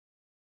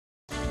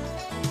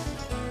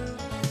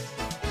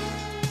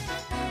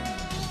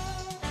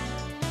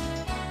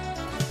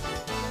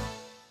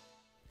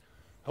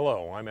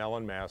Hello, I'm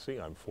Alan Massey.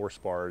 I'm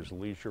Forespar's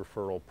Leisure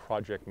Furl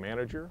Project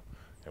Manager,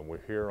 and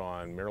we're here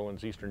on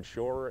Maryland's Eastern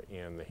Shore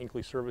in the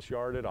Hinckley Service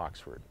Yard at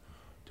Oxford.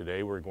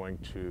 Today we're going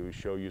to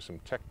show you some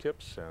tech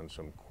tips and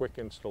some quick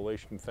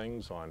installation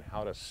things on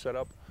how to set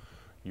up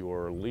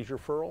your leisure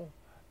furl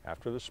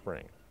after the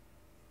spring.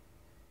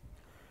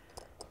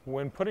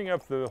 When putting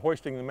up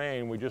hoisting the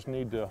main, we just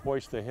need to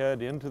hoist the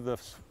head into the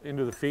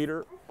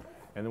feeder,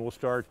 and then we'll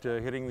start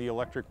hitting the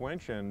electric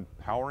winch and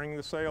powering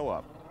the sail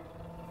up.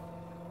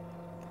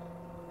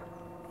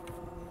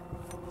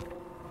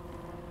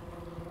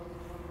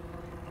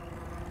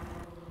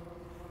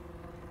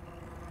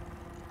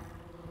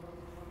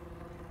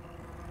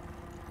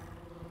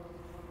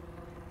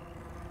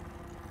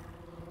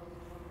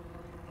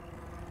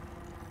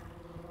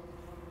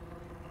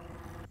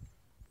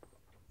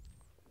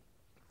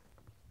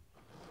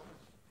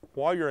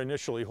 While you're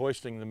initially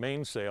hoisting the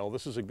mainsail,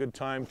 this is a good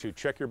time to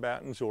check your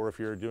battens, or if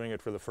you're doing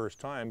it for the first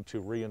time,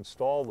 to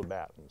reinstall the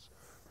battens.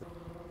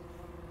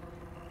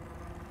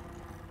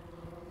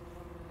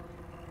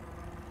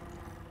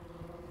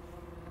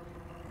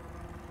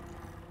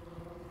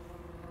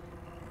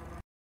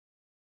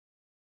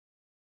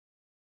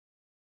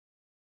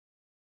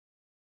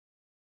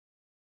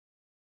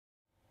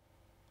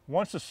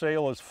 Once the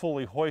sail is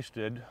fully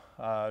hoisted,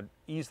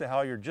 ease the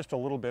halyard just a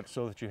little bit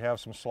so that you have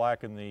some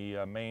slack in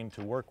the main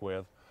to work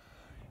with.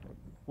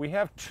 We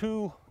have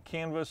two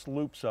canvas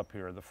loops up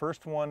here. The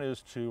first one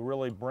is to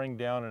really bring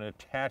down and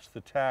attach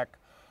the tack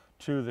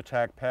to the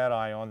tack pad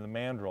eye on the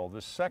mandrel.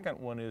 The second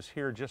one is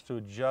here just to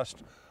adjust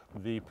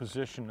the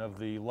position of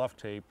the luff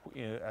tape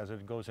as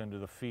it goes into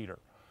the feeder.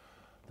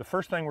 The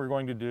first thing we're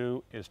going to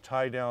do is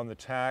tie down the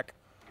tack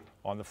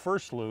on the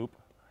first loop,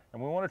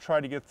 and we want to try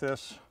to get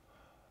this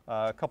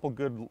a couple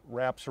good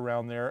wraps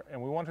around there,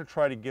 and we want to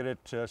try to get it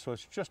so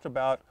it's just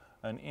about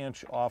an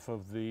inch off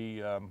of the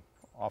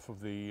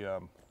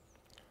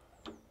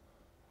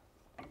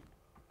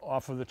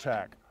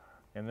tack,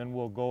 and then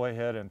we'll go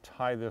ahead and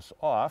tie this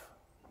off.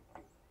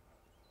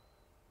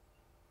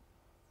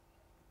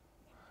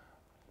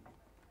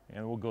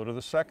 And we'll go to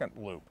the second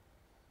loop.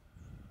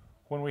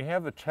 When we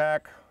have the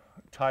tack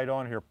tied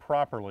on here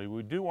properly,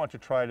 we do want to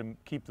try to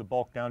keep the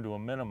bulk down to a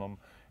minimum,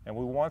 and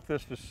we want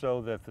this just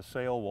so that the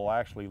sail will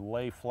actually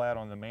lay flat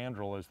on the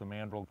mandrel as the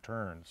mandrel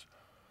turns.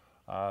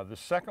 The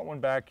second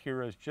one back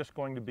here is just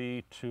going to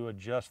be to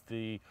adjust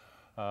the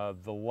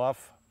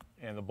luff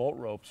and the bolt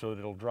rope so that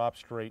it'll drop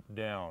straight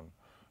down.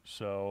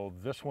 So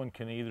this one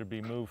can either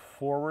be moved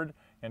forward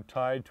and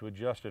tied to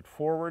adjust it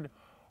forward,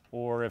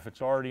 or if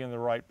it's already in the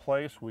right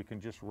place, we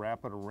can just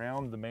wrap it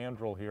around the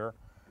mandrel here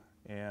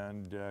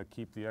and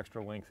keep the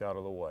extra length out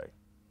of the way.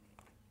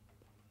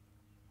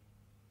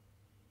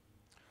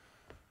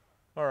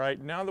 All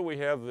right, now that we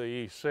have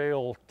the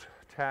sail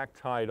tack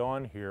tied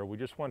on here, we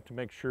just want to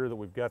make sure that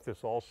we've got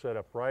this all set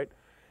up right.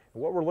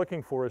 And what we're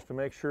looking for is to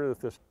make sure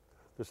that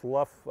this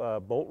luff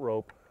bolt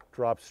rope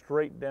drops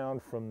straight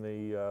down from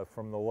the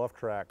luff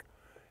track.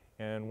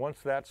 And once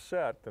that's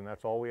set, then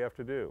that's all we have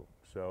to do.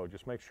 So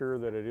just make sure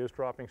that it is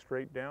dropping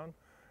straight down,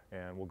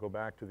 and we'll go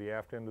back to the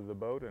aft end of the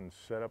boat and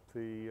set up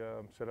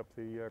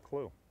the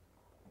clew.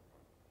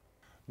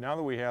 Now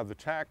that we have the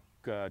tack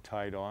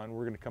tied on,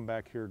 we're going to come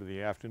back here to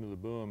the aft end of the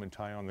boom and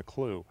tie on the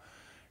clew.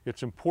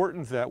 It's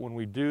important that when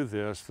we do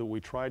this, that we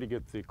try to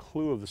get the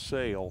clew of the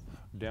sail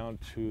down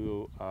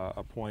to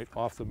a point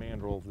off the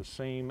mandrel the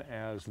same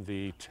as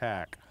the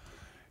tack.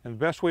 And the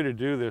best way to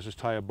do this is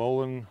tie a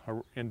bowline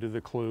into the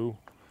clew,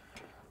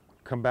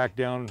 come back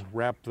down,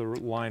 wrap the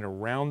line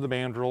around the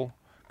mandrel,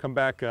 come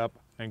back up,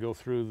 and go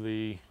through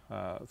the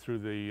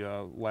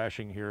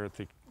lashing here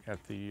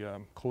at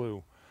the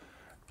clew.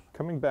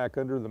 Coming back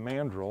under the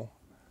mandrel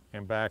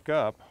and back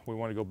up, we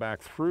want to go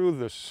back through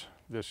this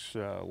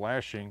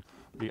lashing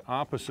the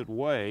opposite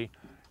way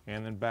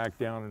and then back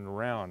down and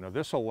around. Now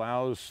this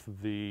allows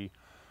the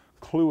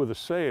clew of the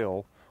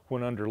sail,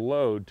 when under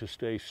load, to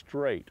stay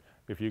straight.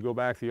 If you go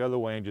back the other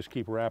way and just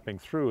keep wrapping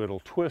through, it'll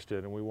twist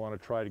it, and we want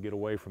to try to get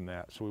away from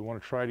that. So we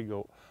want to try to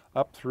go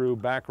up through,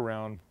 back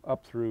around,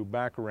 up through,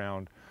 back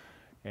around,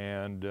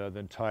 and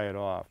then tie it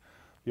off.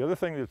 The other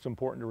thing that's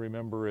important to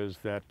remember is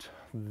that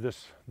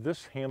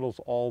this handles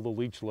all the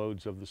leech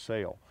loads of the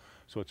sail.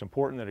 So it's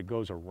important that it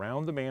goes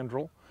around the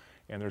mandrel,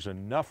 and there's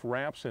enough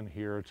wraps in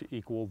here to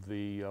equal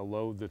the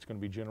load that's going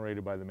to be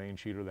generated by the main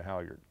sheet or the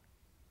halyard.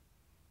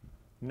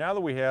 Now that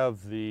we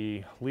have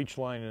the leech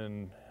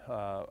line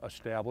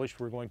established,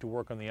 we're going to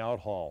work on the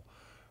outhaul.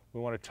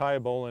 We want to tie a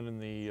bowline in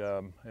the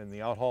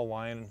outhaul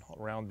line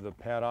around the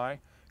pad eye,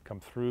 come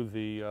through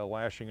the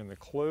lashing in the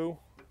clew.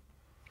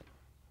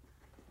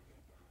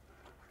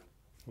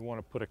 We want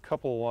to put a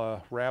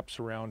couple wraps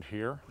around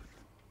here.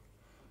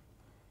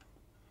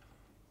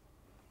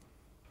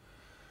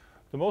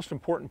 The most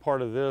important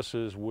part of this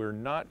is we're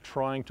not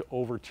trying to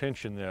over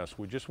tension this.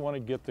 We just want to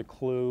get the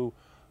clew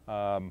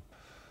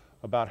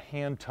about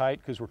hand tight,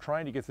 because we're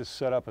trying to get this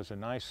set up as a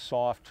nice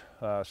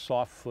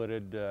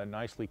soft-footed,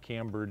 nicely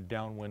cambered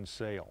downwind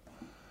sail.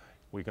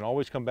 We can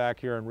always come back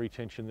here and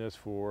retension this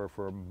for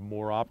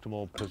more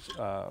optimal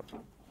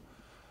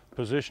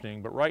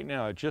positioning, but right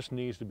now it just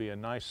needs to be a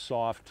nice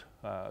soft,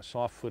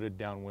 soft-footed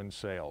downwind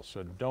sail,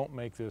 so don't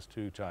make this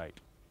too tight.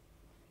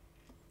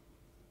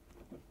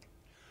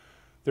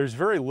 There's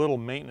very little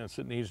maintenance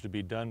that needs to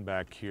be done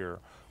back here.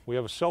 We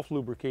have a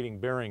self-lubricating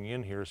bearing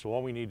in here, so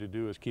all we need to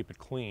do is keep it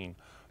clean.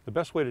 The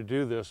best way to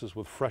do this is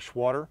with fresh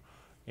water,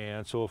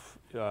 and so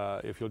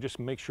if you'll just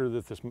make sure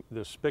that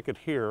this spigot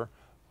here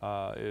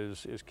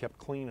is kept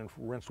clean and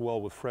rinsed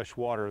well with fresh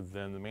water,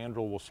 then the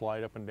mandrel will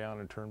slide up and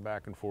down and turn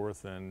back and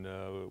forth, and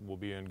will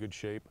be in good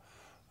shape.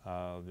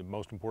 The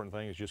most important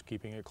thing is just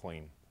keeping it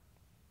clean.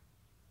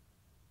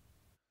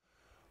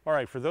 All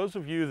right, for those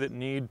of you that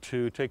need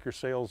to take your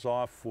sails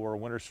off for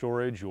winter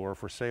storage or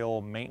for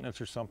sail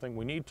maintenance or something,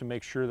 we need to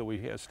make sure that we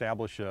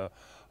establish a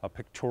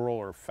pictorial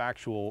or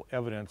factual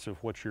evidence of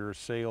what your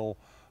sail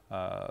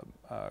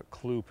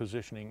clew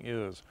positioning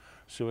is.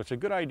 So it's a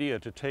good idea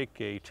to take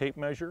a tape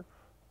measure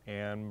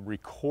and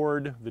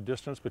record the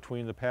distance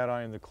between the pad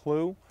eye and the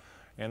clew,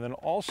 and then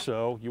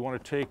also you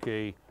want to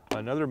take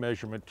another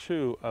measurement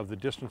too of the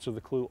distance of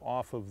the clew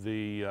off of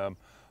the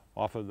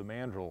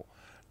mandrel.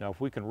 Now, if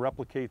we can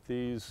replicate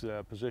these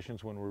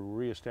positions when we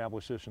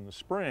reestablish this in the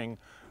spring,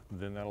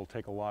 then that'll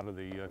take a lot of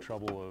the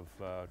trouble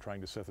of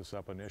trying to set this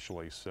up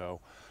initially.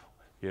 So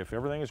if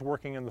everything is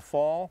working in the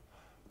fall,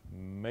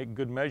 make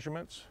good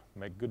measurements,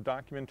 make good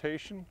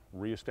documentation,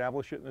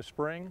 reestablish it in the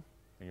spring,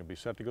 and you'll be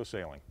set to go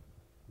sailing.